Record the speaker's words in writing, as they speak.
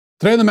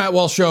Today on the Matt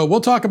Walsh Show, we'll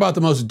talk about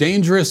the most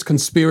dangerous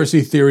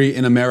conspiracy theory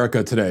in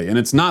America today. And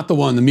it's not the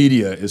one the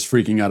media is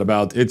freaking out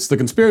about. It's the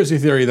conspiracy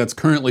theory that's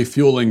currently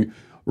fueling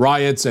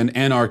riots and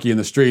anarchy in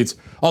the streets.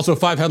 Also,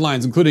 5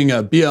 headlines, including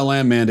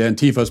BLM and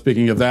Antifa.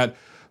 Speaking of that,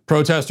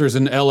 protesters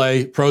in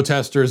LA,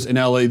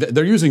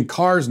 they're using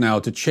cars now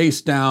to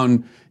chase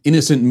down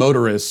innocent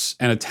motorists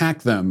and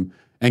attack them.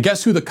 And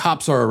guess who the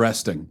cops are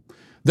arresting?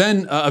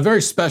 Then a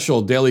very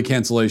special daily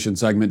cancellation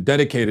segment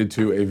dedicated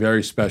to a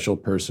very special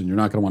person. You're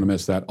not going to want to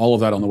miss that. All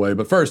of that on the way.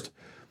 But first,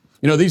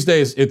 these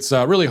days it's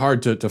really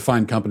hard to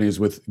find companies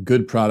with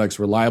good products,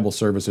 reliable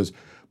services,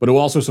 but who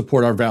also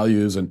support our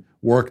values and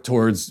work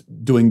towards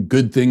doing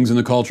good things in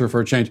the culture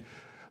for a change.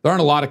 There aren't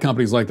a lot of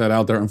companies like that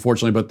out there,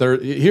 unfortunately,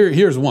 but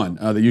here's one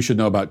that you should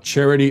know about: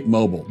 Charity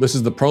Mobile. This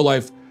is the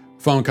pro-life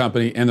phone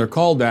company, and they're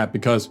called that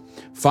because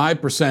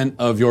 5%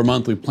 of your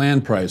monthly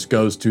plan price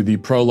goes to the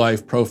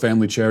pro-life,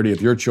 pro-family charity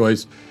of your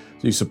choice. So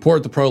you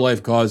support the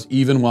pro-life cause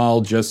even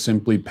while just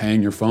simply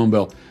paying your phone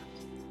bill.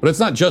 But it's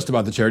not just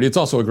about the charity, it's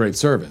also a great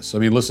service. I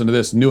mean, listen to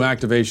this: new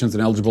activations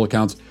and eligible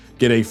accounts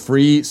get a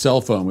free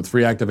cell phone with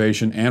free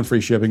activation and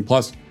free shipping.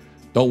 Plus,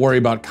 don't worry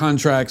about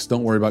contracts,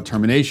 don't worry about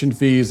termination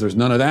fees, there's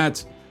none of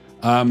that.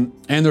 And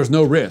there's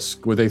no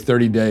risk with a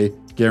 30-day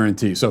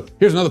guarantee. So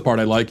here's another part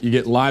I like: you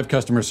get live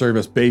customer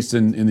service based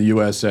in the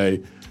USA.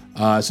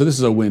 So this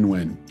is a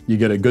win-win. You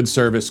get a good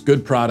service,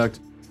 good product,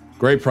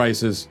 great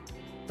prices,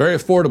 very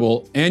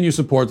affordable, and you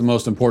support the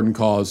most important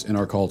cause in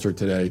our culture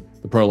today,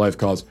 the pro-life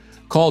cause.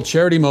 Call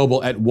Charity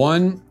Mobile at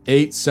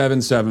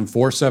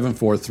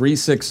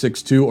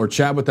 1-877-474-3662 or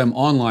chat with them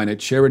online at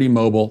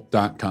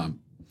CharityMobile.com.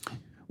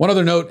 One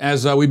other note,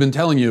 as we've been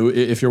telling you,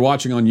 if you're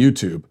watching on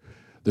YouTube,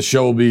 this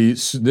show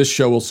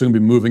will soon be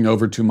moving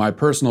over to my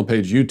personal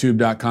page,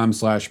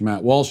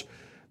 youtube.com/Matt Walsh.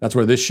 That's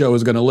where this show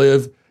is going to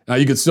live. Now,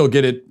 you can still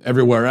get it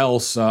everywhere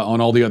else on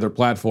all the other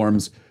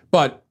platforms.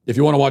 But if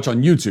you want to watch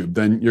on YouTube,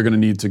 then you're going to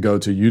need to go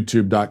to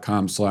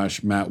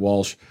youtube.com/Matt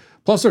Walsh.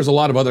 Plus, there's a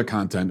lot of other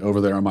content over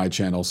there on my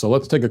channel. So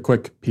let's take a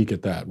quick peek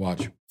at that.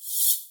 Watch.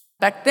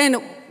 Back then,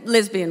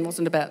 lesbian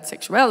wasn't about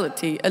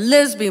sexuality. A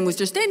lesbian was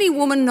just any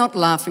woman not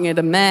laughing at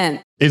a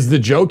man. Is the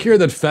joke here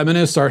that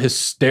feminists are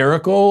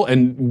hysterical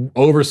and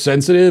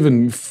oversensitive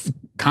and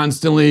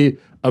constantly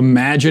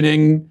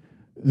imagining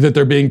that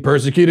they're being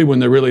persecuted when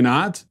they're really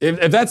not?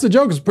 If that's the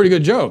joke, it's a pretty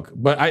good joke.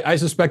 But I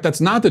suspect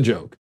that's not the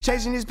joke.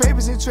 Chasing his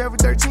papers in 12 or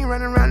 13,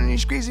 running around in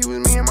these streets, he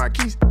was me and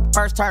Marquise.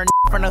 First turn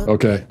from the...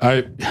 Okay,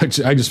 I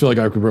just feel like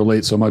I could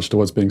relate so much to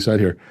what's being said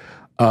here.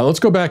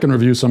 Let's go back and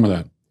review some of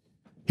that.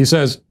 He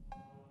says,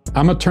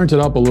 "I'ma turn it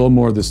up a little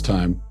more this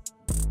time.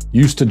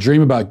 Used to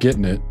dream about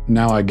getting it,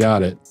 now I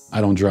got it.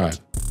 I don't drive.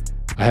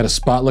 I had a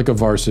spot like a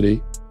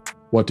varsity.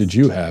 What did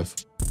you have?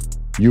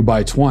 You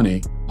buy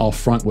 20, I'll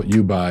front what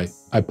you buy.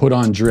 I put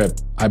on drip,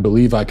 I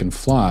believe I can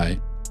fly.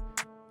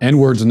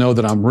 N-words know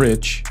that I'm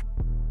rich,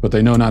 but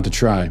they know not to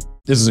try."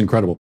 This is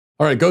incredible.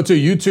 All right, go to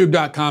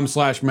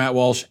youtube.com/Matt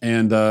Walsh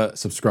and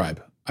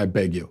subscribe. I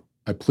beg you.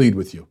 I plead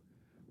with you.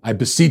 I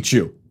beseech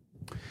you.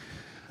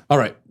 All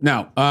right,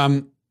 now,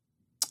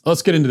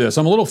 let's get into this.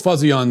 I'm a little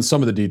fuzzy on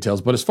some of the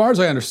details, but as far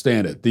as I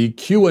understand it, the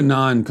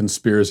QAnon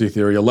conspiracy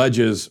theory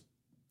alleges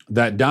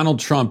that Donald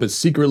Trump is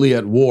secretly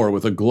at war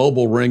with a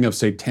global ring of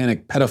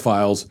satanic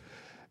pedophiles,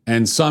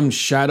 and some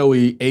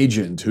shadowy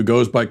agent who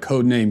goes by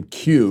codename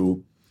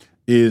Q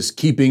is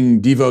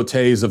keeping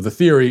devotees of the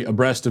theory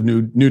abreast of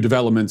new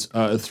developments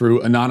through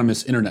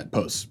anonymous internet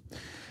posts.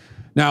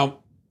 Now,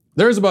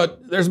 there's about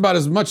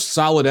as much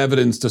solid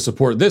evidence to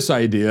support this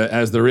idea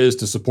as there is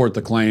to support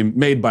the claim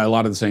made by a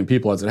lot of the same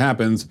people, as it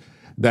happens,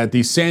 that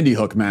the Sandy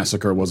Hook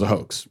massacre was a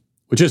hoax,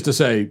 which is to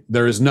say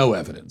there is no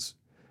evidence.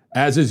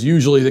 As is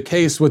usually the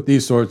case with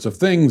these sorts of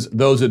things,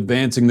 those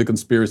advancing the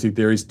conspiracy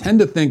theories tend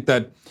to think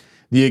that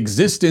the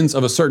existence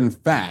of a certain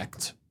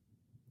fact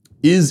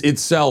is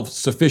itself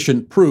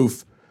sufficient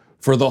proof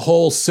for the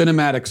whole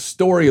cinematic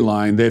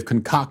storyline they've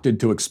concocted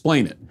to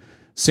explain it.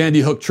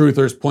 Sandy Hook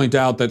truthers point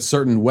out that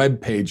certain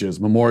web pages,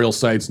 memorial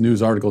sites,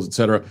 news articles,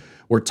 etc.,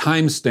 were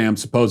timestamped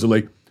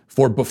supposedly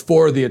for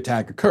before the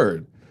attack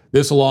occurred.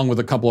 This, along with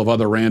a couple of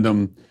other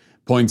random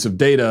points of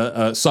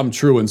data, some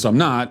true and some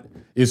not,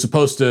 is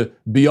supposed to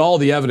be all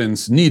the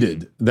evidence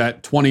needed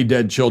that 20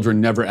 dead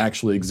children never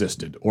actually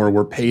existed or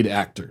were paid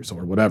actors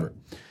or whatever.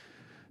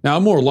 Now,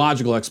 a more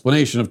logical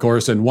explanation, of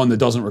course, and one that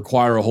doesn't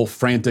require a whole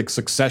frantic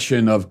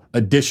succession of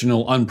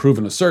additional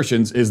unproven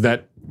assertions, is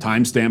that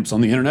timestamps on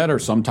the internet are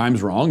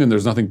sometimes wrong, and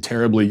there's nothing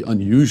terribly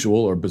unusual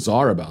or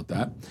bizarre about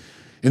that.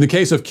 In the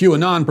case of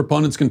QAnon,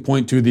 proponents can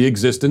point to the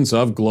existence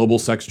of global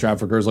sex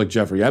traffickers like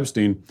Jeffrey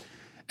Epstein,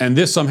 and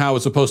this somehow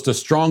is supposed to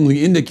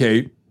strongly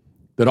indicate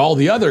that all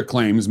the other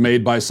claims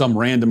made by some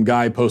random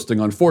guy posting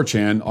on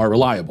 4chan are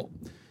reliable.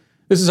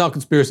 This is how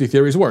conspiracy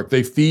theories work.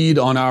 They feed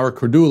on our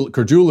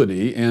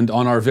credulity and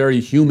on our very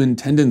human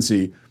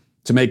tendency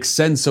to make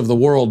sense of the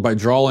world by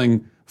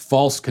drawing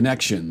false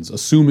connections,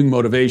 assuming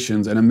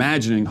motivations, and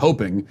imagining,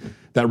 hoping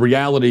that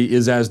reality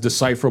is as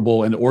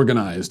decipherable and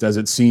organized as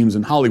it seems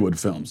in Hollywood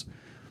films.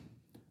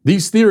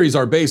 These theories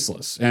are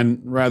baseless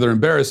and rather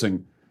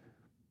embarrassing,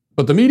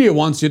 But the media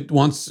wants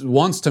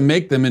to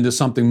make them into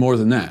something more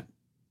than that.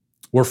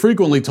 We're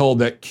frequently told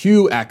that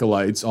Q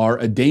acolytes are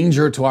a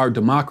danger to our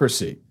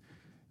democracy,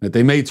 that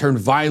they may turn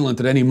violent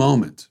at any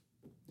moment.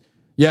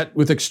 Yet,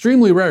 with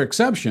extremely rare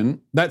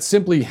exception, that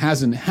simply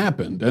hasn't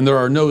happened, and there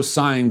are no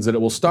signs that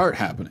it will start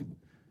happening.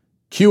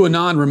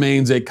 QAnon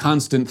remains a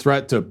constant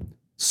threat to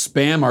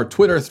spam our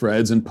Twitter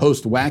threads and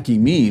post wacky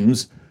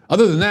memes.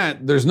 Other than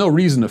that, there's no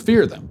reason to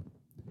fear them.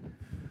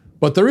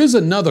 But there is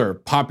another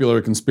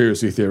popular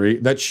conspiracy theory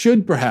that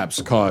should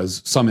perhaps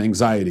cause some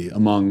anxiety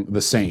among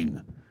the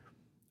sane.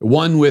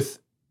 One with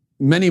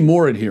many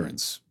more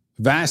adherents,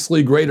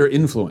 vastly greater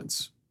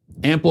influence,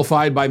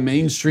 amplified by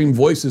mainstream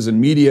voices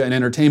in media and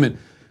entertainment,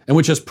 and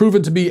which has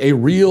proven to be a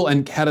real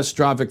and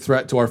catastrophic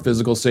threat to our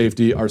physical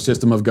safety, our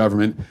system of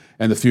government,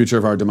 and the future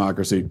of our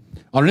democracy.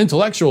 On an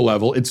intellectual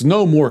level, it's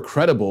no more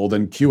credible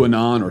than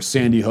QAnon or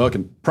Sandy Hook,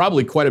 and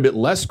probably quite a bit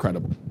less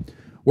credible.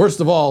 Worst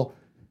of all,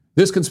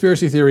 this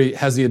conspiracy theory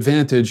has the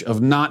advantage of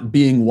not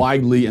being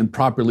widely and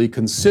properly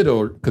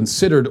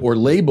considered or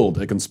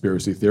labeled a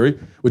conspiracy theory,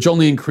 which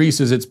only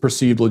increases its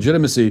perceived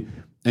legitimacy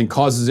and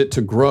causes it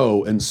to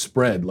grow and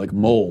spread like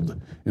mold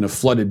in a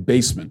flooded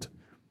basement.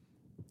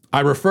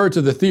 I refer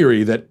to the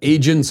theory that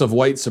agents of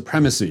white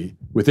supremacy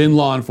within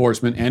law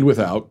enforcement and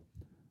without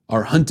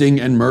are hunting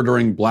and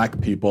murdering black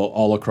people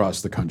all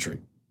across the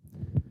country.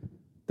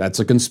 That's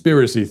a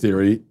conspiracy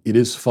theory. It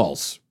is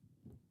false.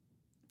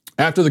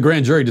 After the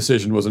grand jury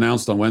decision was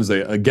announced on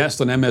Wednesday, a guest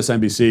on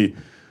MSNBC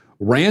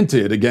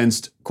ranted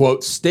against,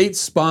 quote,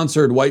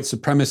 state-sponsored white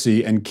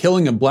supremacy and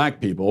killing of black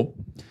people,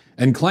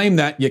 and claimed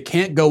that you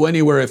can't go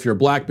anywhere if you're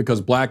black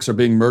because blacks are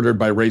being murdered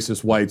by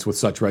racist whites with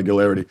such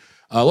regularity.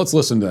 Let's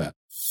listen to that.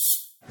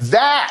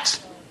 That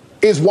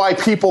is why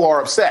people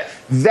are upset.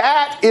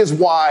 That is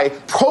why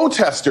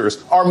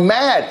protesters are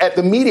mad at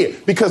the media,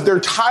 because they're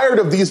tired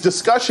of these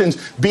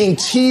discussions being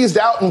teased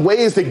out in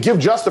ways that give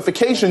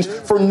justifications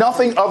for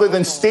nothing other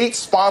than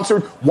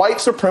state-sponsored white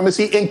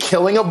supremacy and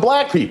killing of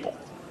black people.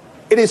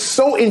 It is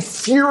so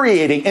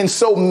infuriating and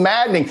so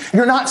maddening.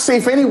 You're not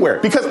safe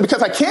anywhere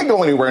because I can't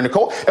go anywhere,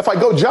 Nicole. If I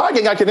go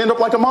jogging, I could end up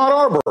like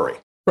Ahmaud Arbery.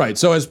 Right.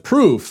 So as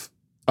proof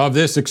of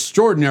this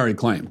extraordinary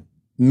claim,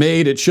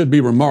 made, it should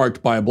be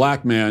remarked, by a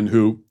black man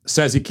who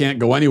says he can't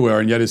go anywhere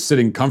and yet is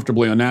sitting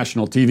comfortably on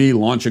national TV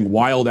launching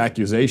wild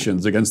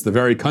accusations against the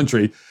very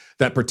country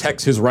that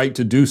protects his right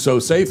to do so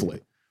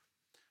safely.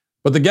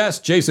 But the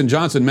guest, Jason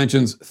Johnson,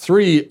 mentions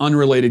 3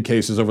 unrelated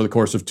cases over the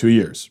course of 2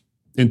 years.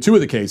 In 2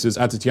 of the cases,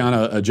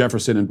 Atatiana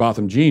Jefferson and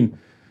Botham Jean,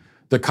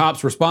 the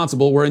cops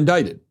responsible were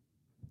indicted.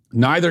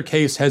 Neither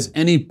case has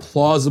any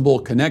plausible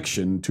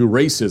connection to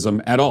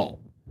racism at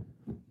all.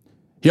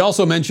 He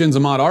also mentions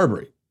Ahmaud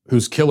Arbery,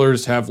 whose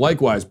killers have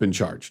likewise been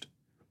charged.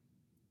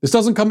 This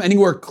doesn't come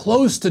anywhere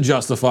close to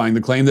justifying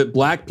the claim that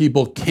black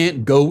people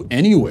can't go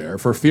anywhere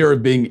for fear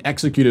of being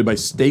executed by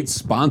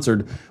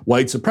state-sponsored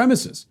white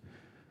supremacists.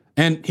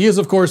 And he is,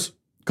 of course,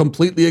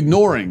 completely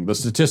ignoring the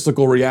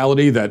statistical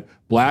reality that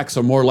blacks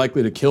are more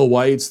likely to kill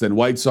whites than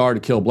whites are to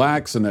kill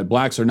blacks, and that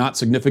blacks are not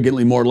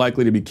significantly more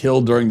likely to be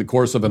killed during the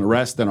course of an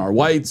arrest than are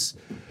whites.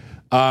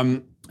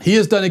 He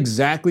has done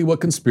exactly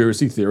what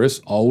conspiracy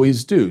theorists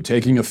always do,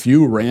 taking a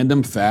few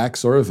random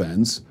facts or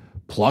events,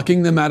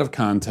 plucking them out of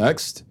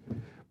context,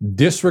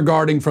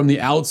 disregarding from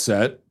the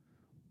outset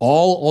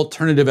all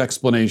alternative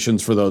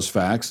explanations for those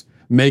facts,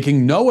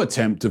 making no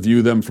attempt to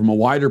view them from a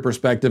wider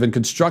perspective, and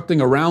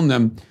constructing around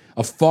them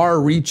a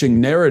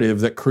far-reaching narrative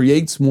that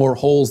creates more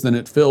holes than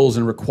it fills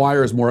and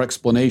requires more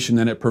explanation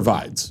than it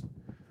provides.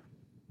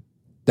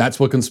 That's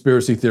what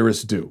conspiracy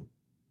theorists do.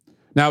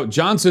 Now,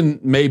 Johnson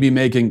may be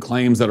making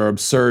claims that are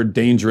absurd,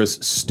 dangerous,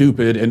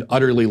 stupid, and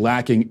utterly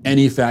lacking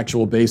any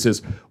factual basis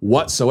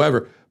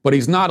whatsoever, but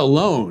he's not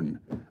alone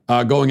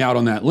going out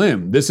on that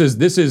limb. This is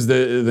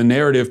the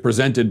narrative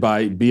presented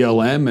by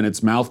BLM and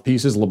its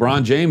mouthpieces.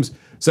 LeBron James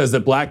says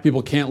that black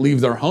people can't leave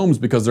their homes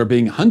because they're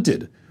being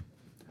hunted.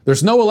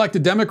 There's no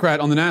elected Democrat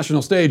on the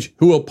national stage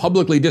who will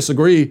publicly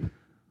disagree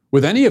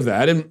with any of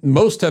that, and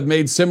most have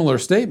made similar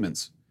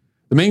statements.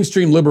 The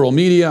mainstream liberal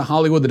media,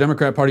 Hollywood, the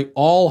Democrat Party,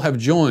 all have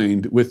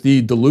joined with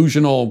the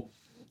delusional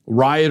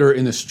rioter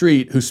in the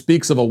street who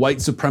speaks of a white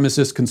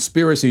supremacist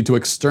conspiracy to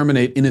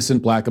exterminate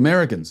innocent black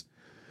Americans.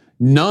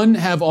 None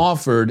have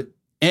offered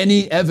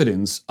any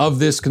evidence of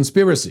this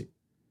conspiracy.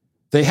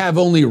 They have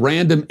only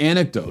random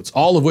anecdotes,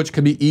 all of which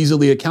can be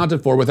easily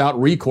accounted for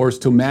without recourse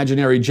to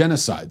imaginary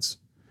genocides.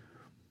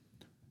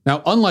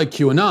 Now, unlike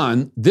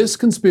QAnon, this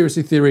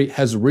conspiracy theory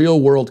has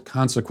real-world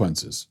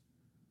consequences.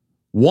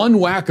 One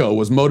wacko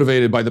was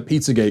motivated by the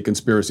Pizzagate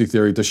conspiracy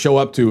theory to show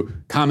up to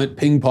Comet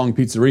Ping Pong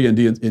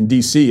Pizzeria in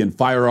D.C. and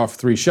fire off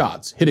 3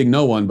 shots, hitting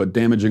no one but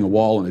damaging a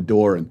wall and a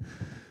door and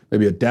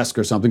maybe a desk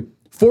or something.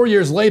 4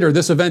 years later,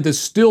 this event is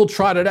still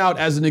trotted out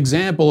as an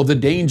example of the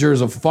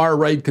dangers of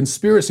far-right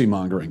conspiracy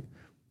mongering.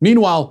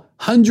 Meanwhile,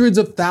 hundreds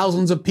of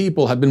thousands of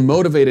people have been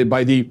motivated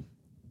by the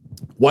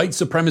white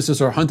supremacists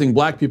are hunting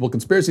black people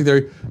conspiracy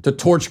theory to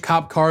torch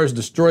cop cars,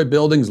 destroy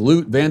buildings,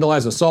 loot,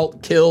 vandalize,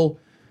 assault, kill.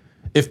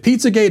 If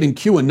Pizzagate and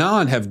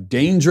QAnon have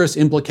dangerous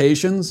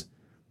implications,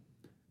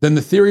 then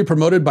the theory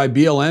promoted by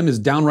BLM is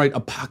downright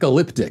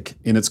apocalyptic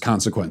in its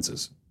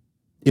consequences.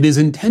 It is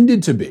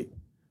intended to be.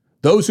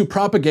 Those who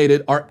propagate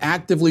it are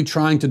actively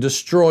trying to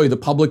destroy the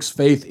public's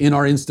faith in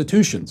our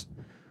institutions.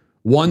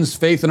 One's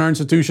faith in our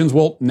institutions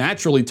will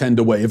naturally tend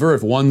to waver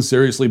if one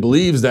seriously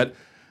believes that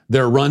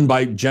they're run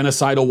by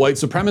genocidal white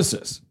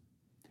supremacists.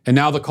 And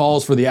now the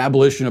calls for the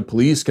abolition of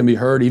police can be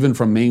heard even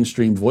from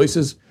mainstream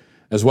voices,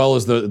 as well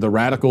as the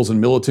radicals and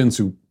militants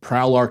who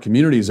prowl our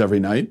communities every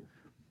night,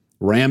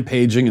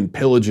 rampaging and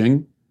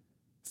pillaging,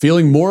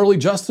 feeling morally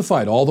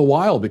justified all the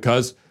while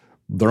because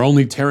they're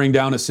only tearing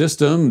down a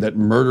system that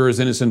murders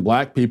innocent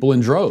black people in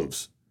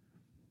droves.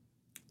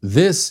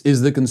 This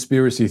is the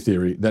conspiracy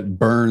theory that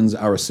burns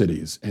our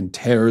cities and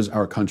tears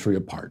our country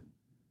apart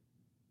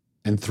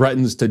and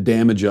threatens to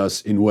damage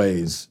us in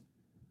ways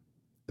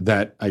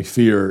that I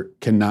fear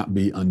cannot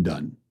be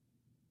undone.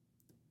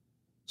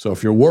 So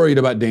if you're worried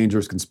about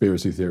dangerous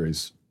conspiracy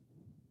theories,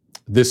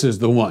 this is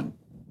the one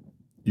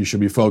you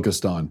should be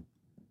focused on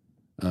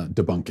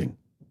debunking.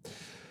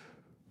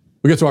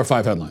 We get to our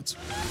 5 headlines.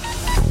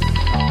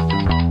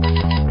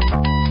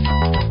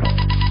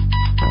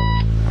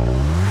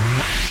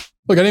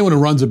 Look, anyone who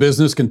runs a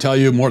business can tell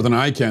you more than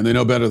I can. They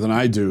know better than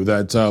I do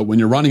that when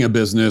you're running a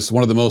business,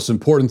 one of the most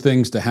important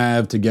things to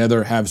have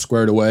together, have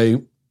squared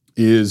away,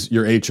 is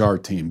your HR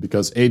team,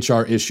 because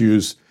HR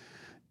issues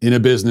in a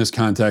business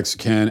context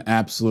can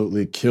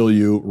absolutely kill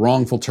you.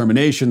 Wrongful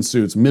termination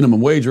suits,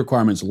 minimum wage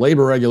requirements,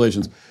 labor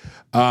regulations,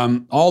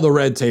 all the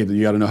red tape that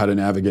you got to know how to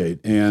navigate,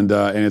 and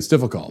it's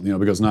difficult,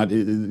 because not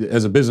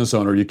as a business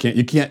owner you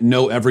can't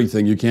know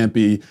everything. You can't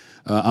be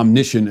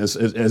omniscient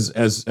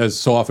as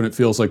so often it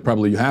feels like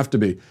probably you have to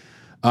be.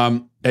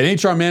 And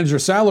HR manager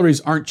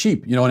salaries aren't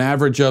cheap. An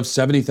average of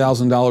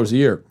 $70,000 a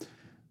year.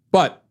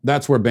 But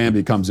that's where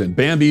Bambee comes in.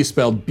 Bambee,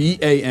 spelled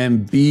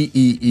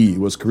B-A-M-B-E-E,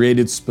 was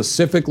created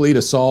specifically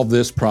to solve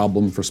this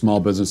problem for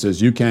small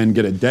businesses. You can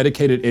get a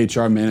dedicated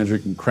HR manager,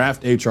 you can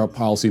craft HR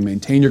policy,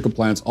 maintain your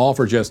compliance, all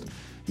for just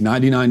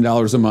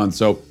 $99 a month.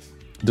 So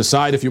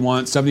decide if you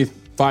want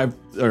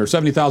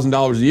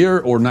 $70,000 a year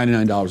or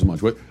 $99 a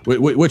month.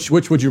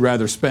 Which would you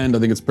rather spend? I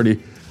think it's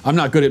pretty, I'm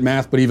not good at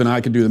math, but even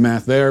I could do the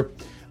math there.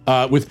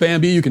 With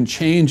Bambee, you can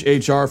change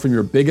HR from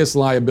your biggest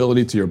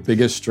liability to your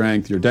biggest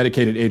strength. Your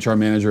dedicated HR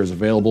manager is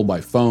available by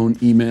phone,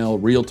 email,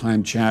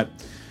 real-time chat,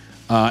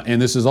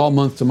 and this is all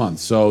month to month.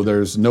 So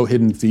there's no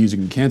hidden fees. You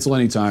can cancel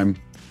anytime,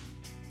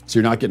 so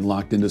you're not getting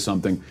locked into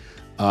something.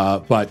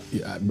 But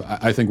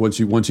I think once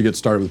you get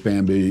started with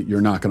Bambee, you're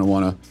not going to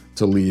want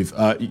to leave.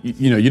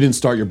 You didn't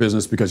start your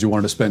business because you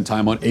wanted to spend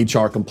time on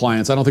HR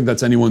compliance. I don't think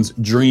that's anyone's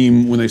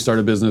dream when they start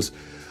a business.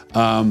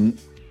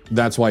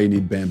 That's why you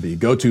need Bambee.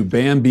 Go to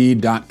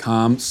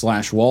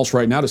Bambee.com/Walsh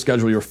right now to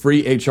schedule your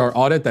free HR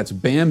audit. That's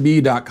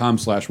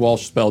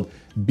Bambee.com/Walsh, spelled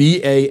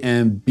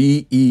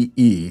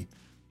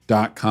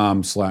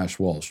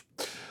BAMBEE.com/Walsh.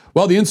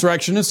 Well, the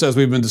insurrectionists, as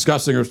we've been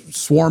discussing, are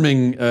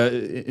swarming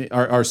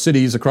our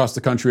cities across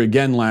the country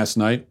again last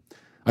night.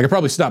 I could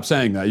probably stop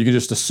saying that. You can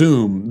just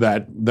assume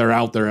that they're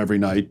out there every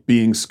night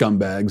being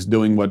scumbags,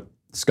 doing what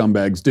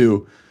scumbags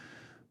do.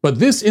 But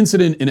this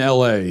incident in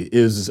LA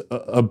is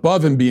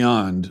above and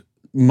beyond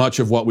much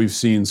of what we've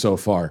seen so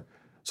far.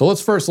 So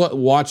let's first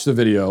watch the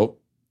video,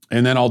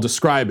 and then I'll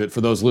describe it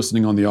for those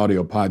listening on the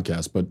audio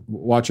podcast, but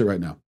watch it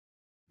right now.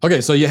 Okay,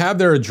 so you have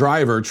there a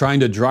driver trying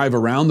to drive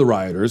around the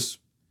rioters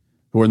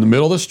who are in the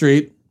middle of the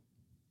street.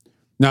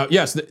 Now,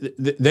 yes,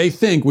 they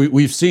think,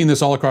 we've seen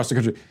this all across the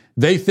country,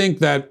 they think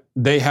that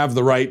they have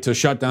the right to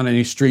shut down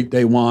any street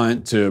they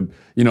want, to,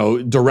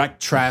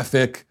 direct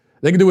traffic.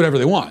 They can do whatever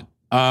they want.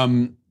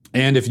 And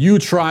if you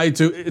try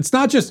to, it's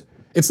not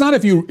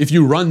if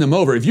you run them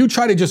over. If you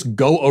try to just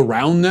go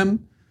around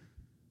them,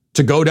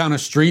 to go down a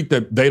street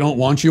that they don't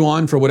want you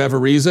on for whatever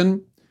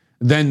reason,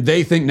 then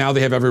they think now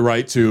they have every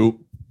right to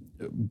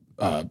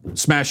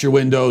smash your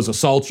windows,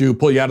 assault you,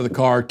 pull you out of the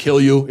car, kill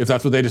you, if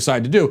that's what they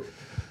decide to do.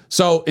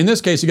 So in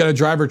this case, you got a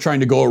driver trying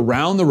to go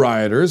around the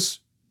rioters.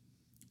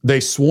 They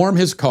swarm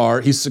his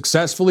car. He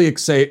successfully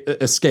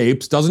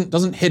escapes,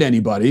 doesn't hit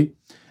anybody,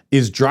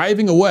 is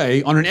driving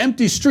away on an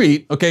empty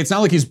street. Okay, it's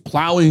not like he's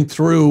plowing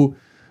through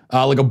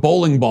like a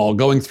bowling ball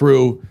going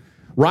through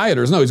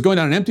rioters. No, he's going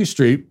down an empty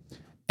street.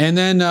 And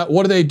then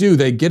what do?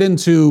 They get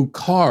into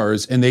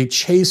cars and they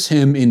chase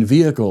him in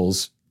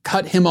vehicles,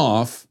 cut him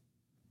off,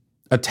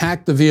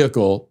 attack the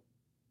vehicle,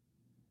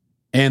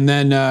 and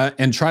then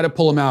and try to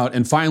pull him out.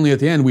 And finally, at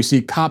the end, we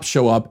see cops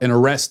show up and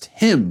arrest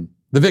him,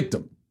 the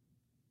victim.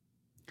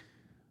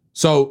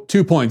 So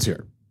 2 points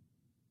here.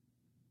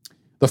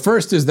 The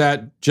first is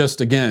that,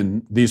 just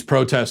again, these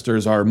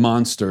protesters are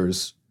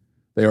monsters.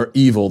 They are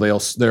evil. They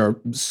are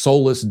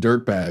soulless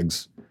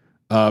dirtbags.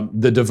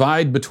 The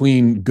divide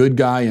between good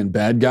guy and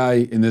bad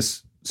guy in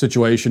this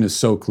situation is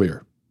so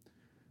clear.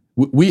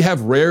 We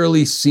have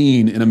rarely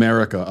seen in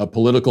America a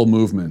political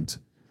movement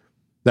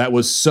that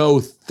was so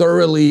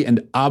thoroughly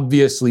and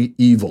obviously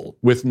evil,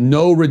 with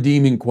no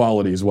redeeming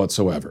qualities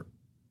whatsoever.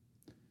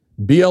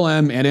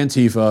 BLM and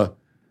Antifa,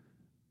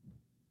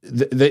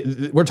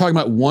 we're talking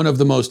about one of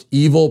the most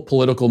evil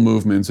political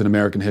movements in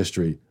American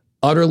history.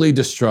 utterly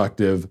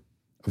destructive,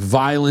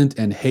 violent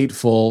and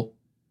hateful,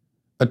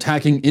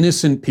 attacking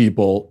innocent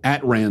people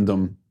at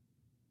random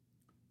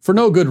for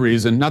no good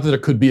reason. Not that there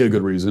could be a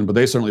good reason, but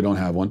they certainly don't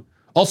have one.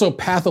 Also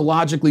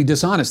pathologically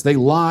dishonest. They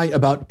lie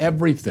about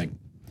everything.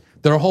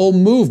 Their whole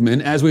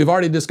movement, as we've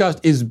already discussed,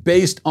 is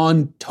based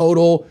on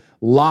total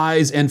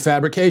lies and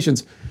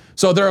fabrications.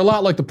 So they're a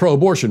lot like the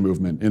pro-abortion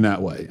movement in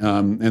that way.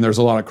 And there's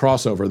a lot of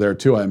crossover there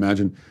too, I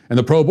imagine. And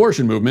the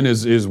pro-abortion movement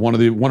is one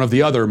of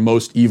the other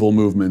most evil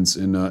movements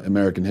in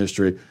American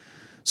history.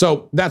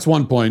 So that's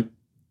one point.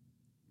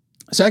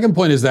 Second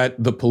point is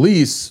that the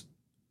police,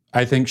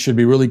 I think, should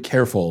be really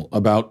careful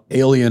about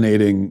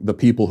alienating the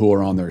people who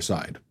are on their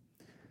side.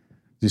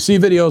 You see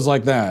videos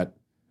like that,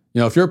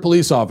 if you're a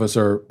police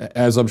officer,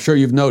 as I'm sure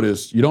you've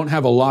noticed, you don't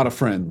have a lot of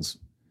friends.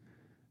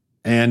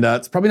 And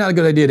it's probably not a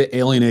good idea to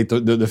alienate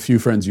the few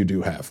friends you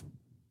do have.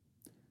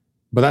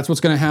 But that's what's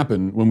going to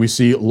happen when we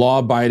see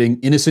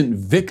law-abiding, innocent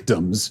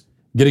victims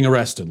getting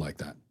arrested like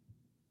that.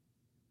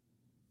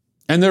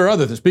 And there are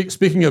other things.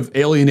 Speaking of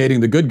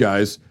alienating the good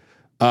guys,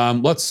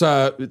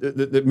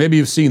 maybe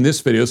you've seen this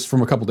video. It's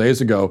from a couple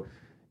days ago.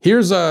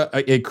 Here's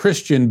a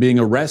Christian being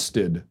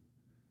arrested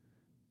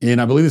in,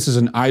 I believe this is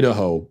in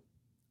Idaho,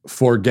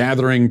 for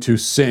gathering to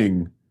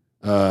sing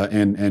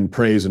and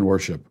praise and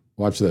worship.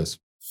 Watch this.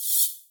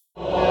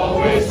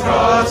 Always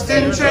trust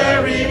in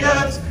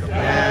chariots,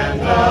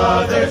 and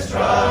others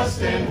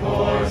trust in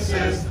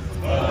horses.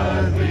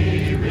 But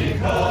we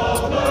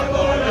recall the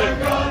Lord our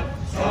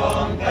God,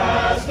 strong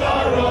past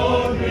our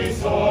own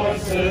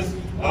resources.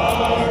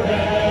 Our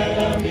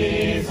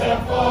enemies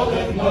have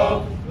fallen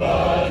low,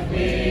 but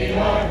we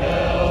are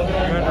held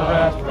and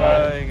not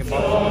right.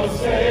 So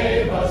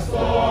save us,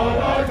 Lord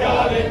our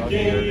God and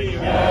King,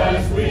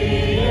 as we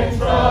in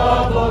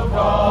trouble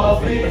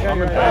call thee,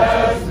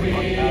 as we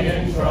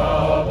in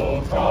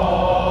trouble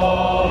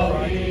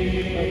call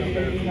thee.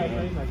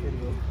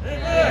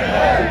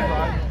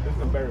 This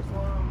is embarrassing.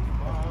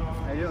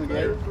 How you doing,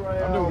 Gabe?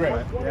 I'm doing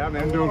great. Yeah,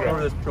 man, I'm doing great.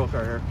 Over this patrol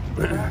car here.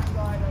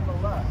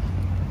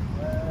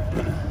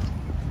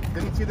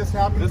 Didn't see this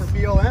happen for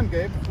BLM,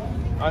 Gabe.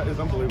 It's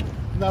unbelievable.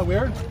 Isn't that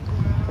weird?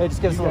 Hey,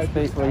 just give us a little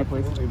space, will you,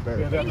 please?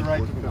 Yeah, that's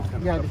right.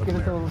 Yeah, just give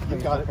us a little space. You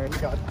got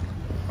it.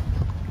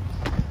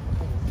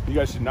 You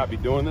guys should not be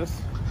doing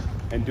this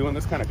and doing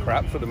this kind of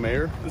crap for the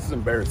mayor. This is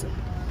embarrassing.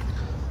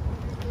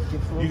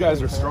 You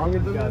guys are stronger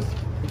than this.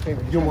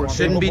 You're more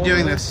shouldn't be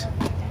doing this.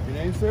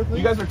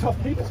 You guys are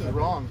tough people. This is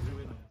wrong.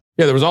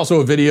 Yeah, there was also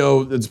a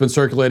video that's been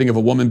circulating of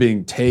a woman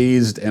being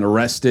tased and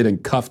arrested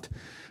and cuffed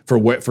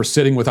for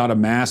sitting without a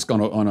mask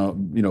on a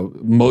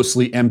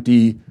mostly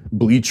empty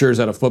bleachers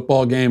at a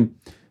football game.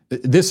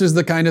 This is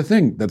the kind of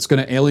thing that's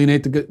going to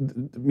alienate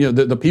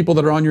the people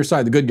that are on your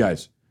side, the good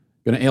guys.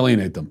 Going to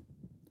alienate them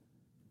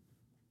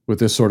with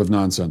this sort of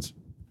nonsense.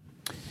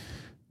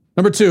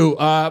 Number two,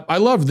 I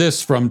love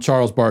this from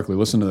Charles Barkley.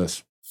 Listen to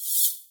this.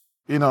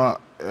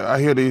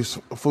 I hear these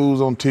fools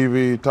on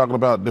TV talking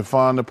about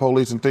defund the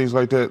police and things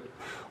like that.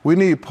 We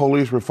need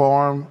police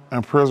reform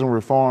and prison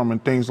reform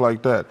and things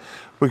like that.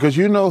 Because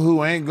you know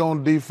who ain't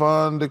going to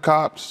defund the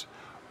cops?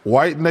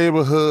 White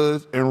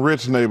neighborhoods and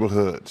rich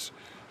neighborhoods.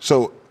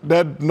 So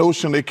that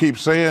notion they keep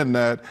saying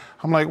that,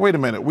 I'm like, wait a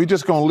minute, we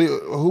just gonna leave,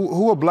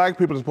 who are black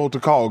people supposed to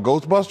call?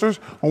 Ghostbusters?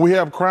 When we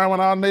have crime in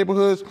our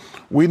neighborhoods,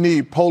 we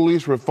need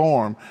police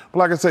reform. But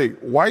like I say,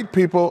 white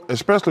people,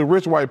 especially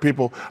rich white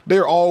people,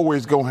 they're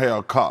always gonna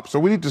have cops. So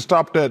we need to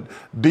stop that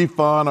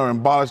defund or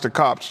abolish the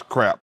cops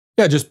crap.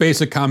 Yeah, just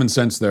basic common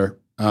sense there.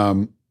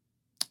 And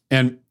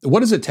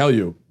what does it tell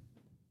you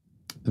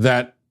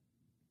that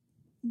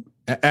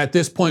at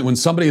this point, when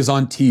somebody is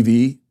on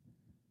TV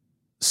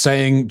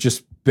saying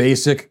just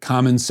basic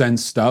common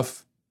sense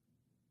stuff,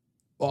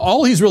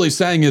 all he's really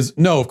saying is,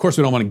 no, of course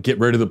we don't want to get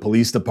rid of the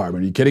police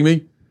department. Are you kidding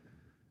me?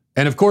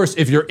 And of course,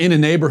 if you're in a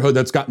neighborhood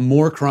that's got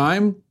more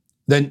crime,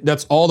 then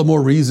that's all the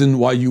more reason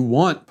why you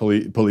want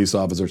police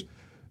officers.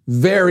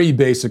 Very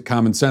basic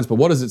common sense, but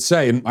what does it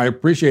say? And I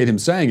appreciate him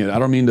saying it. I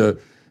don't mean to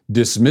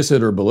dismiss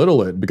it or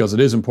belittle it, because it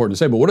is important to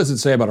say, but what does it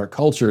say about our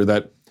culture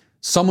that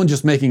someone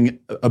just making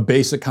a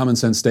basic common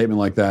sense statement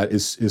like that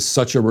is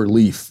such a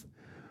relief,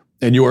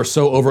 and you are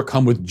so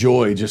overcome with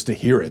joy just to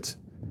hear it?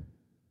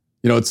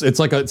 It's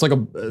like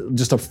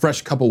just a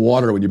fresh cup of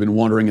water when you've been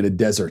wandering in a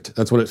desert.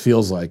 That's what it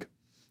feels like.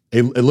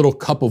 A little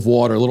cup of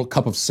water, a little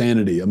cup of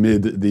sanity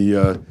amid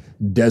the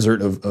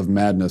desert of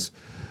madness.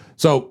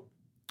 So,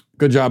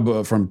 good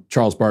job from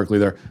Charles Barkley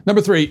there.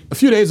 Number three, a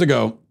few days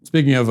ago,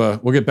 speaking of,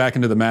 we'll get back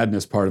into the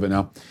madness part of it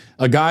now,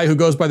 a guy who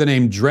goes by the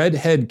name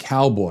Dreadhead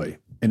Cowboy,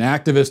 an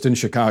activist in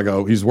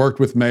Chicago. He's worked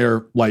with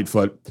Mayor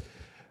Lightfoot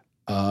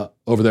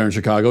over there in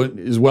Chicago,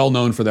 is well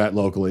known for that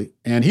locally.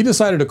 And he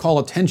decided to call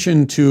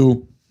attention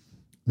to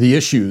the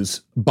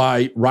issues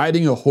by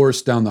riding a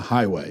horse down the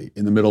highway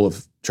in the middle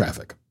of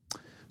traffic.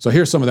 So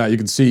here's some of that. You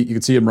can see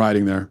him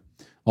riding there.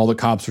 All the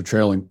cops are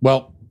trailing.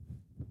 Well,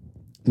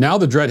 now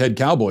the Dreadhead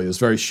Cowboy is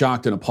very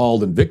shocked and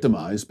appalled and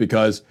victimized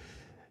because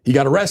he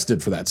got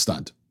arrested for that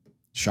stunt.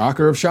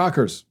 Shocker of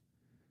shockers.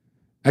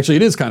 Actually,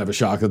 it is kind of a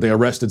shock that they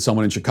arrested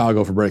someone in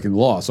Chicago for breaking the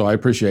law, so I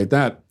appreciate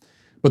that.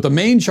 But the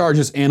main charge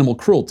is animal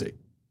cruelty.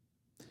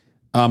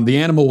 The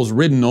animal was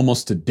ridden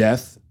almost to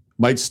death,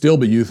 might still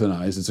be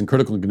euthanized. It's in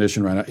critical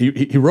condition right now.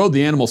 He rode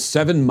the animal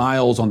 7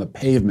 miles on the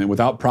pavement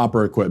without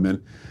proper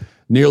equipment,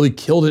 nearly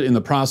killed it in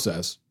the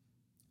process,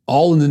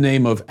 all in the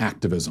name of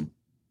activism.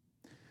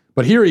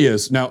 But here he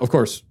is. Now, of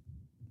course,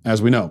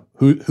 as we know,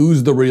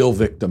 who's the real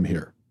victim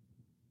here?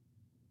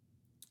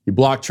 He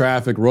blocked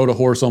traffic, rode a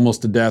horse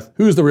almost to death.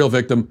 Who's the real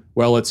victim?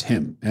 Well, it's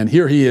him. And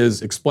here he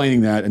is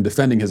explaining that and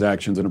defending his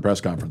actions in a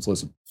press conference.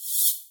 Listen.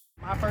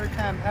 My first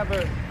time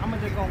ever, I'm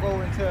just gonna go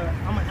into,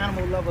 I'm an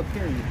animal lover,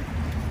 period.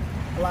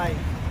 Like,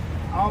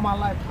 all my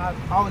life,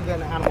 I've always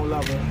been an animal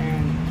lover.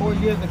 And 4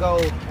 years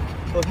ago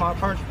was my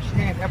first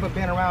chance ever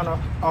being around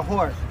a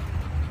horse.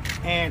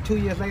 And 2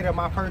 years later,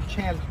 my first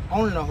chance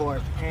owning a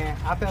horse. And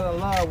I fell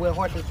in love with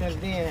horses since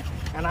then.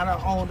 And I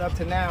done owned up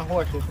to 9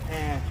 horses.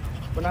 And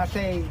when I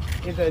say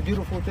it's a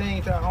beautiful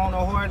thing to own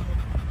a horse,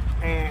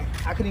 and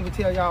I couldn't even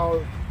tell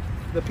y'all,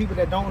 the people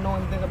that don't know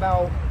anything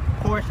about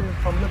horses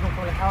from looking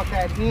from the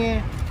outside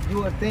in,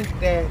 you would think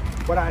that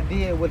what I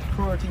did was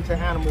cruelty to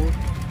animals.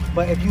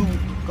 But if you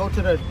go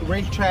to the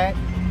racetrack,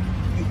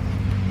 you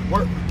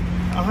work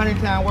 100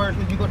 times worse.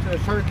 If you go to the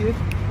circus,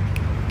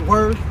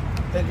 worse.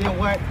 And then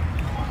what?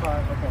 I'm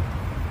sorry, okay.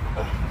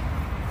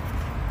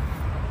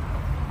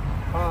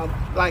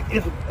 Like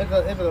it's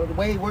a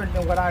way worse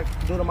than what I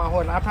do to my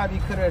horse. I probably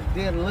could have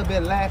did a little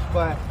bit less,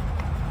 but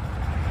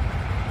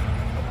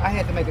I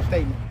had to make a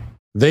statement.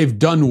 They've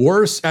done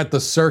worse at the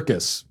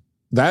circus.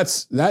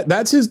 That's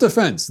his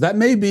defense. That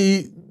may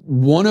be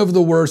one of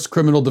the worst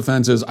criminal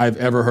defenses I've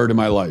ever heard in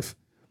my life.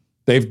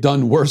 They've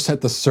done worse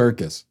at the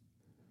circus.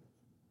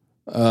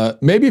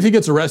 Maybe if he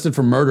gets arrested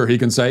for murder, he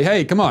can say,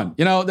 hey, come on,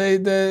 you know, they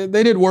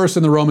did worse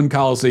in the Roman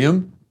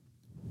Colosseum.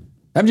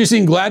 Haven't you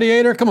seen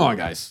Gladiator? Come on,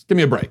 guys, give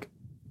me a break.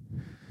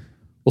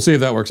 We'll see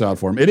if that works out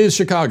for him. It is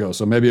Chicago,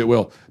 so maybe it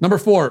will. Number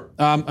 4,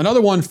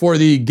 another one for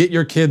the get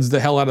your kids the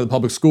hell out of the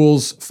public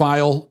schools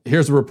file.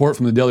 Here's a report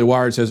from the Daily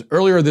Wire. It says,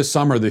 earlier this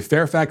summer, the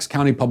Fairfax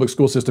County Public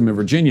School System in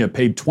Virginia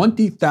paid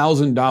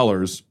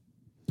 $20,000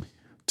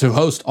 to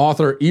host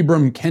author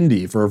Ibram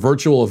Kendi for a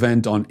virtual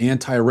event on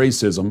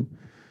anti-racism,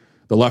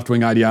 the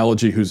left-wing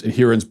ideology whose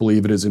adherents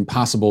believe it is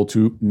impossible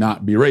to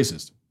not be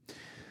racist.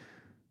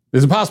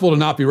 It's impossible to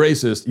not be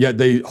racist, yet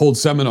they hold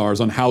seminars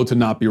on how to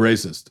not be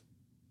racist.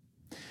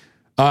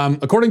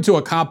 According to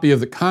a copy of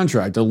the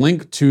contract, a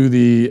link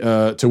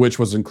to which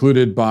was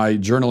included by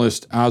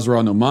journalist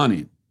Azra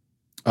Nomani,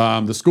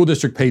 the school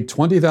district paid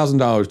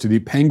 $20,000 to the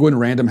Penguin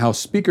Random House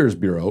Speakers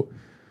Bureau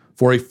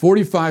for a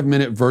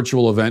 45-minute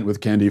virtual event with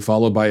Kendi,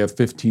 followed by a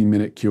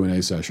 15-minute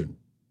Q&A session.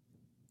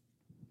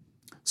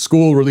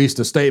 School released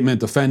a statement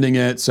defending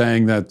it,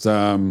 saying that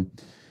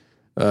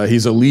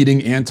he's a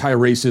leading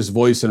anti-racist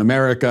voice in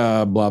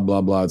America, blah, blah,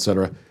 blah,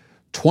 etc.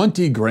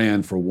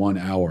 $20,000 for 1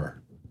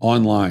 hour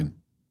online.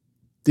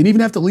 Didn't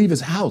even have to leave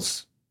his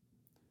house.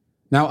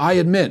 Now, I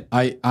admit,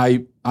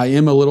 I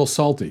am a little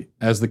salty,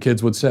 as the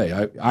kids would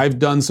say. I've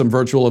done some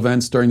virtual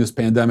events during this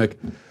pandemic,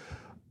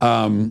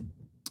 and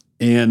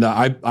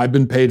I've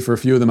been paid for a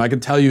few of them. I can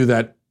tell you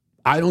that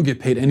I don't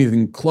get paid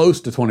anything close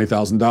to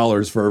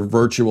 $20,000 for a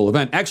virtual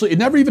event. Actually, it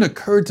never even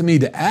occurred to me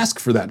to ask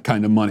for that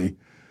kind of money,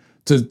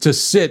 to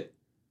sit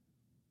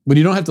when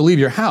you don't have to leave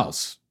your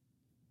house.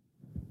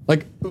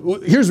 Like,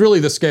 here's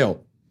really the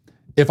scale.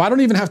 If I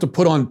don't even have to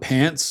put on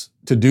pants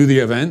to do the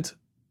event,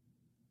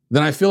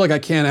 then I feel like I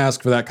can't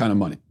ask for that kind of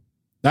money.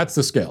 That's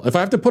the scale. If I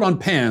have to put on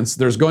pants,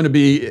 there's going to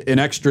be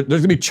there's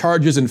going to be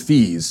charges and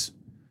fees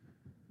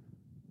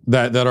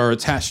that are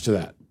attached to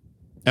that.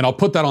 And I'll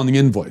put that on the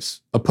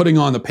invoice of putting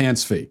on the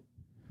pants fee.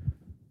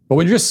 But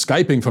when you're just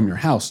Skyping from your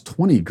house,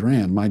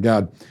 $20,000, my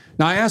God.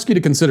 Now I ask you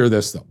to consider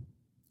this though.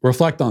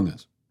 Reflect on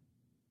this.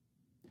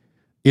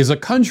 Is a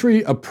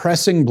country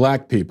oppressing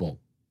black people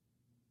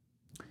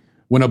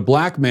when a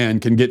black man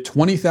can get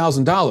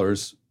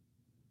 $20,000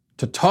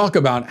 to talk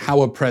about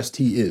how oppressed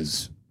he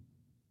is?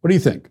 What do you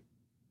think?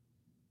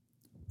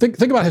 Think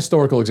about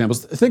historical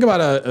examples. Think about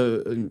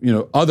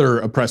other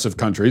oppressive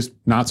countries.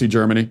 Nazi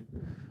Germany.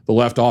 The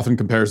left often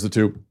compares the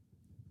two.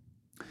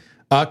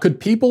 Could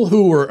people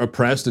who were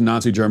oppressed in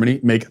Nazi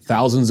Germany make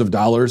thousands of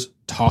dollars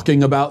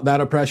talking about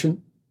that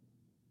oppression?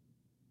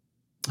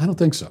 I don't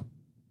think so.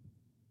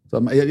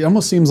 So it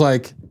almost seems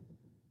like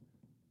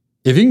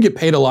if you can get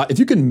paid a lot, if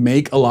you can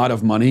make a lot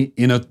of money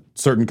in a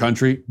certain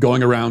country,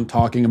 going around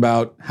talking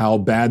about how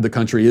bad the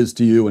country is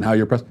to you and how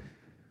you're oppressed,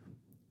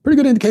 pretty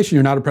good indication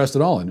you're not oppressed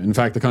at all. And in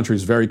fact, the country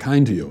is very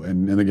kind to you.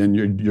 And again,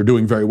 you're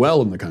doing very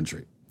well in the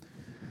country.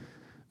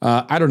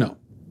 I don't know.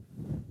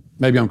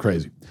 Maybe I'm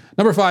crazy.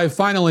 Number 5,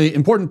 finally,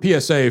 important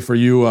PSA for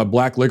you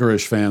black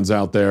licorice fans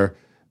out there.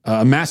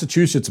 A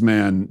Massachusetts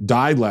man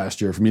died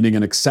last year from eating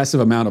an excessive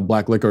amount of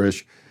black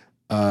licorice.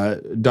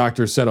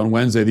 Doctors said on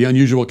Wednesday the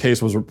unusual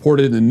case was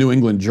reported in the New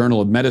England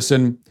Journal of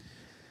Medicine,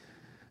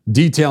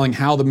 detailing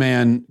how the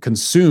man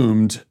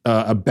consumed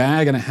a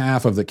bag and a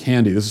half of the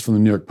candy. This is from the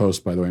New York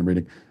Post, by the way, I'm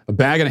reading. A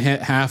bag and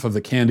a half of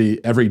the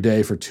candy every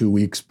day for 2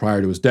 weeks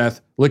prior to his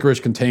death.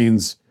 Licorice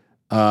contains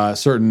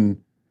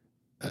certain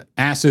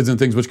acids and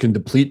things which can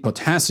deplete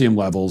potassium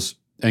levels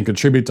and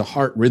contribute to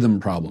heart rhythm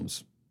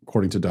problems,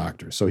 according to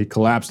doctors. So he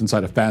collapsed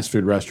inside a fast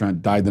food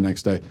restaurant, died the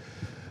next day.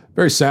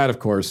 Very sad, of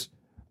course.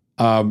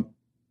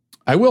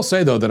 I will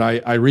say, though, that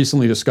I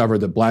recently discovered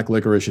that black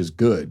licorice is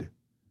good.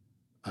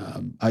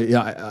 A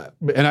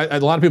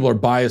lot of people are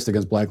biased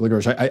against black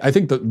licorice. I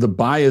think the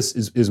bias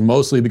is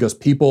mostly because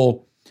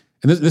people,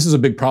 and this is a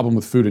big problem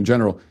with food in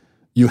general,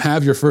 you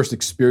have your first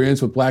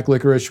experience with black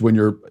licorice when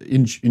you're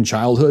in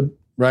childhood,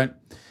 right?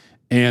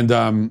 And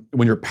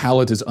when your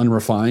palate is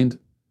unrefined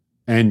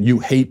and you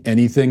hate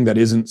anything that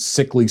isn't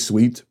sickly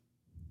sweet.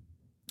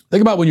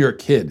 Think about when you're a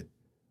kid.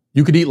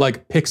 You could eat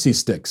like pixie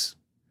sticks.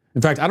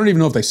 In fact, I don't even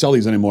know if they sell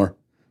these anymore.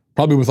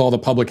 Probably with all the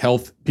public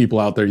health people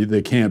out there,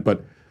 they can't.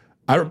 But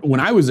when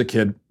I was a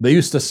kid, they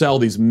used to sell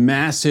these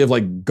massive,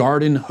 like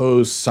garden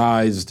hose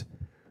sized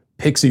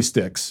pixie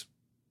sticks,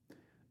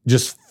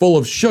 just full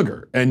of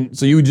sugar. And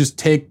so you would just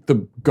take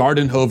the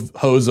garden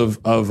hose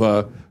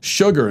of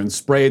sugar and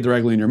spray it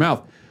directly in your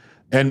mouth.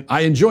 And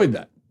I enjoyed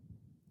that.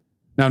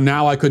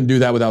 Now I couldn't do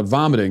that without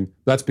vomiting.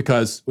 That's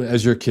because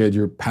as you're a kid,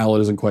 your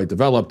palate isn't quite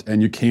developed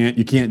and you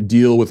can't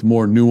deal with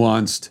more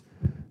nuanced,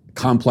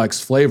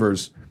 complex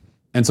flavors.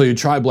 And so you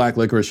try black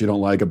licorice, you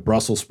don't like it.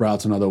 Brussels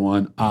sprouts, another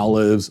one.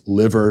 Olives,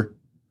 liver.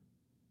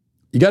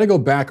 You got to go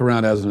back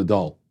around as an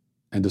adult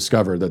and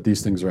discover that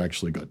these things are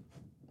actually good.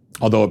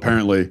 Although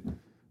apparently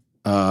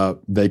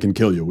they can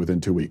kill you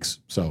within 2 weeks.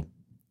 So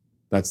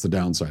that's the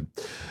downside.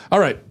 All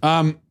right.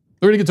 We're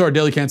going to get to our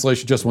daily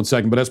cancellation in just 1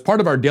 second. But as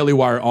part of our Daily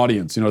Wire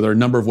audience, there are a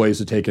number of ways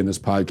to take in this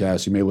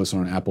podcast. You may listen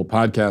on Apple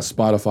Podcasts,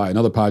 Spotify,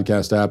 another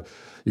podcast app.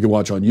 You can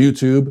watch on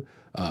YouTube.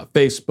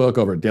 Facebook,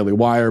 over at Daily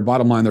Wire.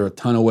 Bottom line, there are a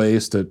ton of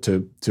ways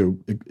to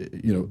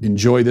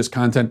enjoy this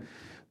content.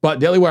 But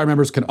Daily Wire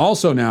members can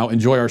also now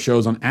enjoy our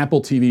shows on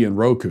Apple TV and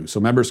Roku.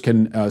 So members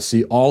can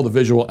see all the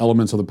visual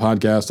elements of the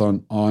podcast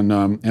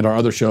and our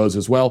other shows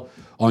as well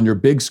on your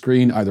big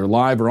screen, either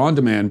live or on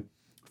demand.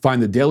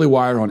 Find the Daily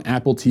Wire on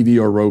Apple TV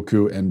or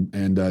Roku and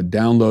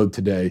download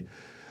today.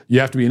 You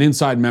have to be an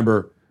Inside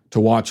member to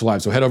watch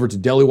live. So head over to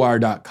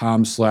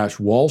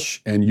dailywire.com/Walsh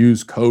and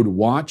use code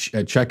WATCH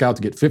at checkout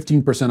to get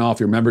 15% off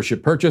your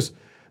membership purchase.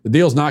 The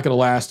deal's not going to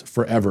last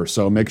forever,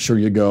 so make sure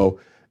you go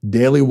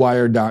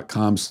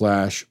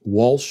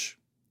dailywire.com/Walsh,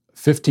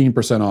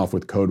 15% off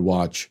with code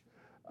WATCH,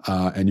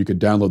 and you can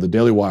download the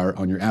Daily Wire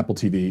on your Apple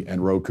TV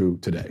and Roku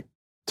today.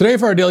 Today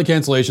for our daily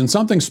cancellation,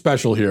 something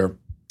special here,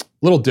 a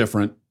little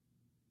different.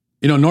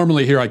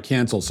 Normally here I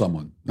cancel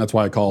someone. That's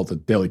why I call it the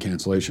daily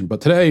cancellation.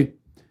 But today,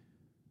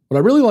 what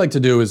I really like to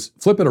do is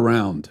flip it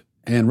around,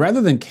 and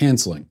rather than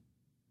canceling,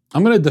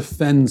 I'm going to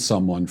defend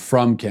someone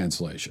from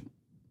cancellation.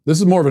 This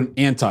is more of an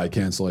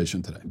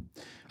anti-cancellation today.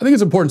 I think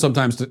it's important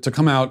sometimes to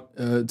come out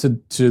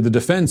to the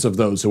defense of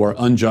those who are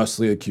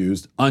unjustly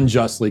accused,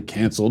 unjustly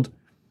canceled.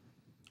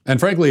 And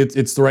frankly,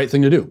 it's the right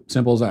thing to do.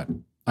 Simple as that.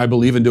 I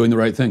believe in doing the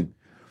right thing.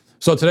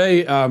 So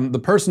today, the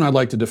person I'd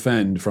like to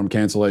defend from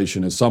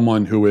cancellation is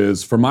someone who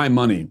is, for my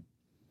money,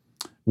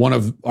 one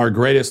of our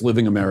greatest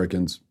living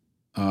Americans,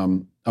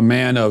 a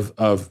man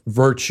of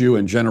virtue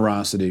and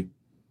generosity,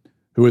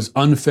 who is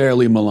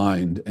unfairly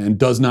maligned and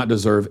does not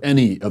deserve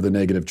any of the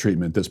negative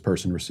treatment this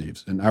person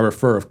receives. And I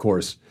refer, of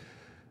course,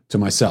 to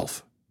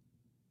myself.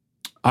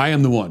 I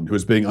am the one who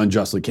is being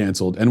unjustly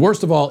canceled. And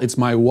worst of all, it's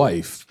my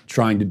wife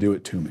trying to do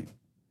it to me.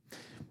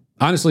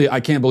 Honestly, I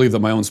can't believe that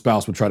my own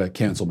spouse would try to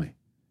cancel me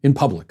in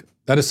public.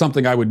 That is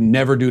something I would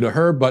never do to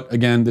her. But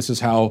again, this is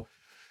how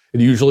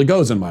it usually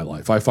goes in my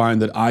life. I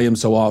find that I am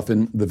so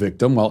often the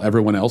victim while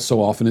everyone else so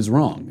often is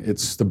wrong.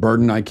 It's the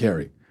burden I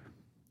carry.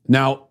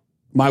 Now,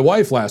 my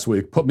wife last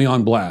week put me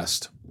on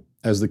blast,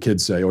 as the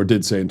kids say, or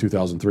did say in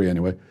 2003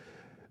 anyway.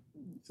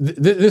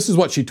 This is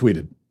what she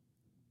tweeted.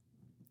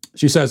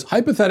 She says,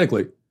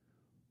 hypothetically,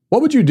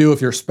 what would you do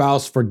if your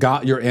spouse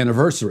forgot your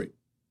anniversary?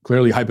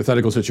 Clearly a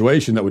hypothetical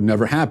situation that would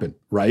never happen,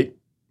 right,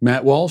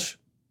 Matt Walsh?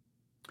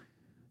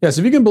 Yes,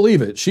 if you can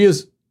believe it, she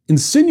is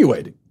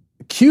insinuating,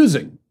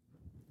 accusing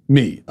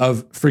me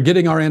of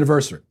forgetting our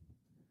anniversary.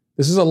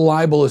 This is a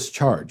libelous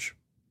charge.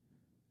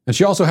 And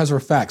she also has her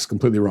facts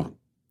completely wrong.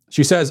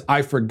 She says,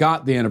 I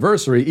forgot the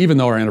anniversary, even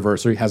though our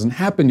anniversary hasn't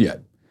happened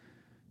yet.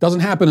 Doesn't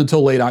happen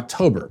until late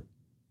October,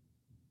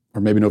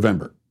 or maybe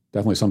November,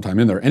 definitely sometime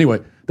in there.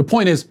 Anyway, the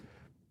point is,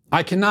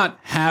 I cannot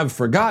have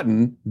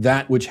forgotten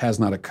that which has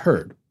not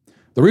occurred.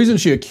 The reason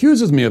she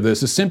accuses me of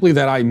this is simply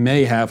that I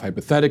may have,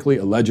 hypothetically,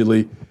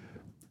 allegedly,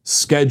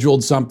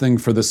 scheduled something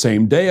for the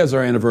same day as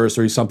our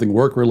anniversary, something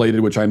work-related,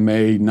 which I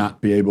may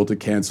not be able to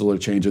cancel or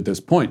change at this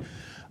point.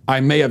 I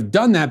may have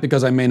done that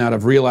because I may not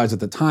have realized at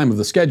the time of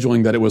the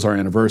scheduling that it was our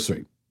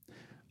anniversary.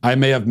 I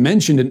may have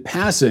mentioned in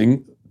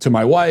passing to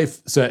my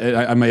wife,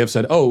 I may have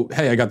said, oh,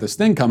 hey, I got this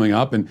thing coming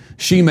up, and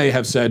she may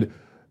have said,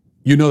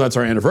 that's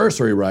our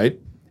anniversary, right?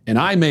 And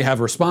I may have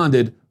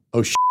responded,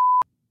 oh, shit.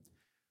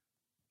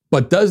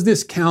 But does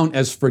this count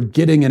as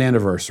forgetting an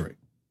anniversary?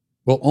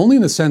 Well, only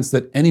in the sense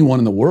that anyone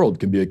in the world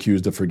can be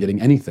accused of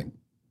forgetting anything.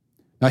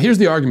 Now, here's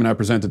the argument I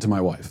presented to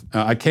my wife.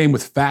 I came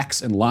with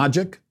facts and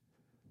logic.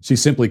 She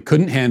simply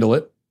couldn't handle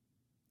it.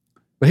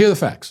 But here are the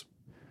facts.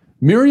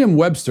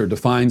 Merriam-Webster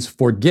defines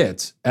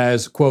forget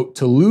as, quote,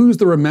 to lose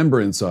the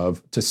remembrance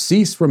of, to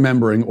cease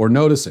remembering or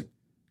noticing.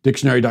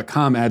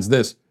 Dictionary.com adds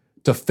this,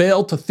 to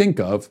fail to think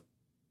of,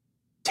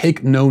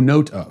 take no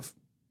note of.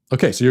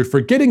 Okay, so you're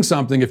forgetting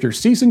something if you're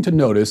ceasing to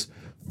notice,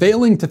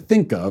 failing to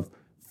think of,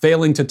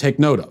 failing to take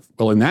note of.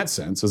 Well, in that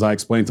sense, as I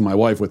explained to my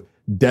wife with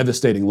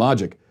devastating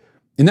logic,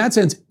 in that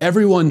sense,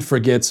 everyone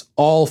forgets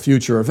all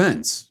future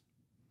events.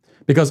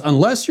 Because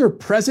unless you're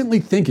presently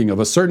thinking of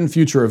a certain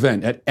future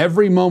event at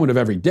every moment of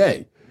every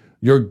day,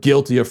 you're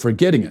guilty of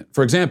forgetting it.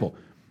 For example,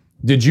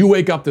 did you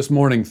wake up this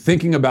morning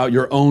thinking about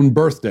your own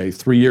birthday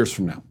 3 years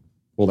from now?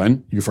 Well,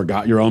 then you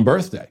forgot your own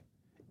birthday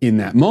in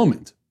that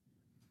moment.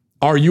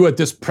 Are you at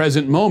this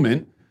present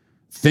moment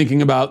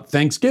thinking about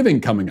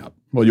Thanksgiving coming up?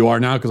 Well, you are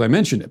now because I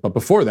mentioned it, but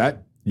before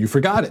that, you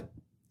forgot it.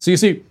 So you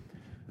see,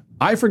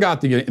 I forgot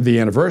the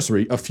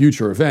anniversary, a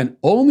future event,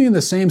 only in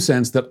the same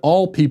sense that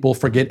all people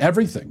forget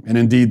everything, and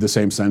indeed the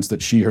same sense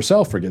that she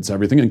herself forgets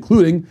everything,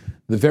 including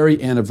the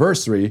very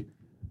anniversary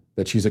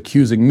that she's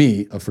accusing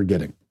me of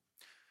forgetting.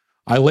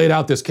 I laid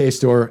out this case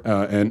to her,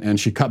 and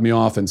she cut me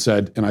off and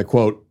said, and I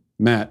quote,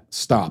 Matt,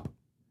 stop.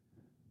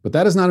 But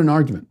that is not an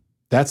argument.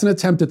 That's an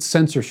attempt at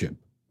censorship,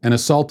 an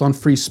assault on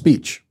free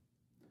speech.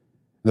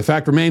 The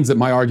fact remains that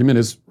my argument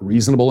is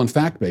reasonable and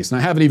fact-based, and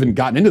I haven't even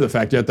gotten into the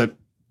fact yet that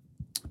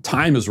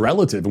time is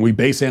relative, and we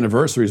base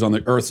anniversaries on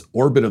the Earth's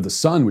orbit of the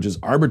sun, which is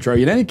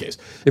arbitrary in any case.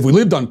 If we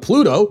lived on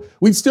Pluto,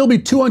 we'd still be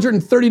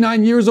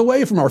 239 years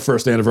away from our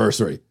first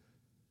anniversary.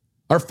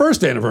 Our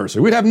first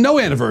anniversary. We'd have no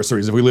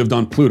anniversaries if we lived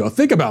on Pluto.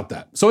 Think about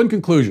that. So in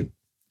conclusion,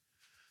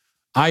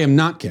 I am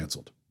not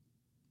canceled.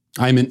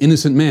 I am an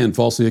innocent man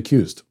falsely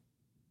accused.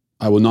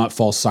 I will not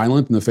fall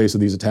silent in the face of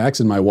these attacks,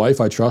 and my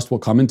wife, I trust, will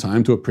come in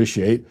time to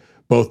appreciate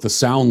both the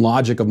sound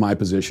logic of my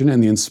position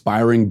and the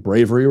inspiring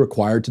bravery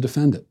required to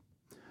defend it.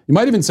 You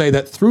might even say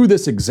that through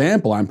this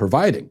example I am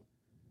providing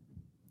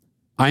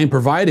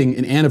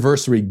an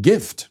anniversary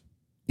gift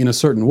in a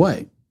certain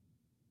way.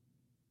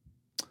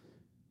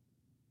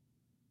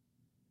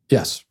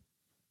 Yes,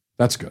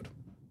 that's good.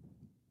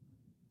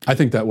 I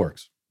think that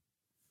works.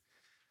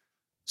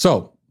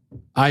 So,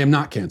 I am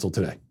not canceled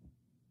today.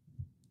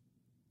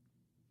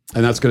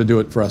 And that's going to do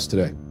it for us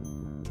today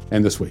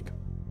and this week.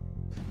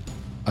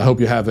 I hope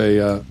you have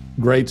a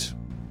great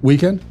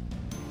weekend.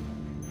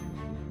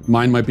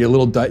 Mine might be a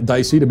little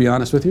dicey, to be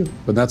honest with you,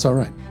 but that's all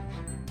right.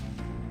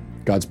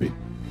 Godspeed.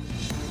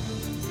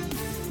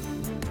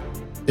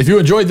 If you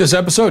enjoyed this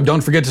episode,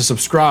 don't forget to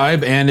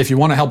subscribe. And if you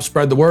want to help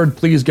spread the word,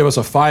 please give us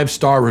a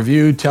 5-star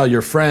review. Tell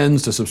your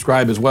friends to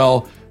subscribe as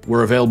well.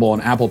 We're available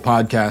on Apple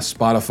Podcasts,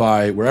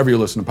 Spotify, wherever you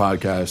listen to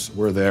podcasts,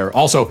 we're there.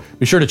 Also,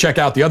 be sure to check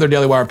out the other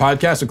Daily Wire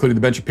podcasts, including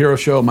The Ben Shapiro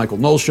Show, Michael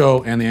Knowles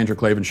Show, and The Andrew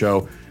Klavan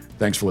Show.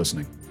 Thanks for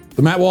listening.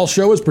 The Matt Walsh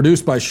Show is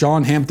produced by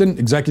Sean Hampton,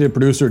 executive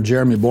producer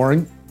Jeremy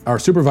Boring. Our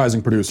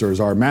supervising producers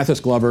are Mathis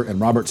Glover and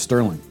Robert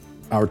Sterling.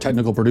 Our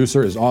technical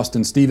producer is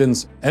Austin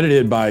Stevens,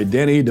 edited by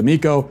Danny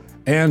D'Amico,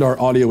 and our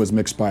audio is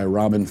mixed by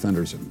Robin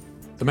Fenderson.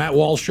 The Matt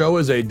Walsh Show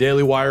is a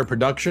Daily Wire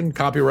production,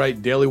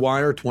 copyright Daily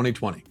Wire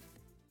 2020.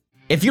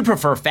 If you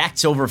prefer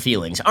facts over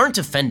feelings, aren't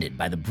offended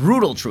by the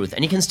brutal truth,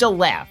 and you can still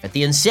laugh at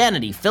the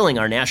insanity filling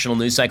our national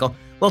news cycle,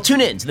 well, tune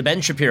in to The Ben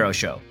Shapiro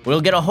Show.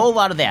 We'll get a whole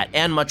lot of that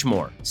and much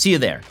more. See you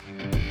there.